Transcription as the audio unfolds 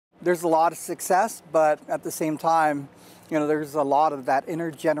There's a lot of success, but at the same time, there's a lot of that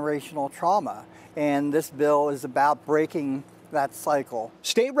intergenerational trauma. And this bill is about breaking that cycle.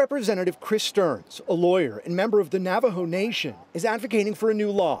 State Representative Chirs Stearns, a lawyer and member of the Navajo Nation, is advocating for a new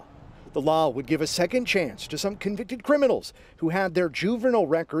law. The law would give a second chance to some convicted criminals who had their juvenile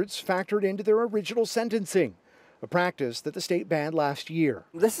records factored into their original sentencing, a practice that the state banned last year.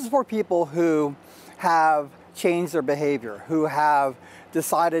 This is for people who have changed their behavior, who have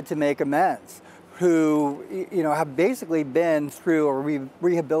decided to make amends, who have basically been through a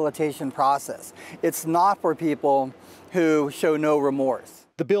rehabilitation process. It's not for people who show no remorse.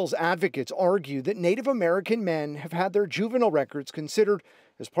 The bill's advocates argue that Native American men have had their juvenile records considered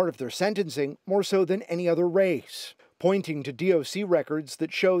as part of their sentencing more so than any other race, pointing to DOC records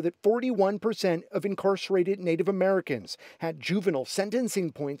that show that 41% of incarcerated Native Americans had juvenile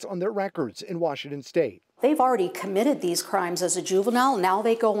sentencing points on their records in Washington state. They've already committed these crimes as a juvenile. Now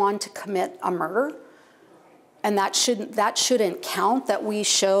they go on to commit a murder. And that shouldn't count, that we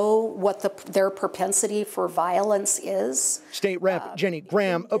show what their propensity for violence is. State Rep. Jenny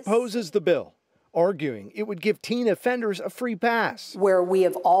Graham opposes the bill, arguing it would give teen offenders a free pass. Where we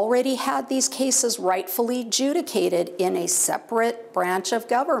have already had these cases rightfully adjudicated in a separate branch of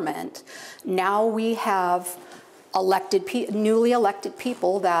government, now we have newly elected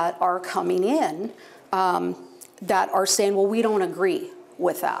people that are coming in that are saying, well, we don't agree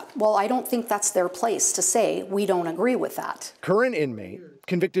with that. Well, I don't think that's their place to say we don't agree with that. Current inmate,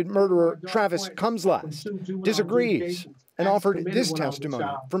 convicted murderer Travis Comeslast, disagrees and offered this testimony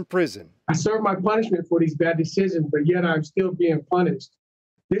from prison. I served my punishment for these bad decisions, but yet I'm still being punished.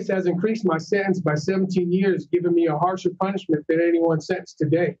 This has increased my sentence by 17 years, giving me a harsher punishment than anyone sentenced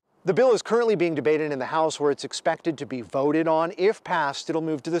today. The bill is currently being debated in the House, where it's expected to be voted on. If passed, it'll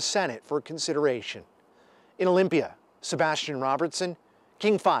move to the Senate for consideration. In Olympia, Sebastian Robertson,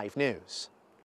 King 5 News.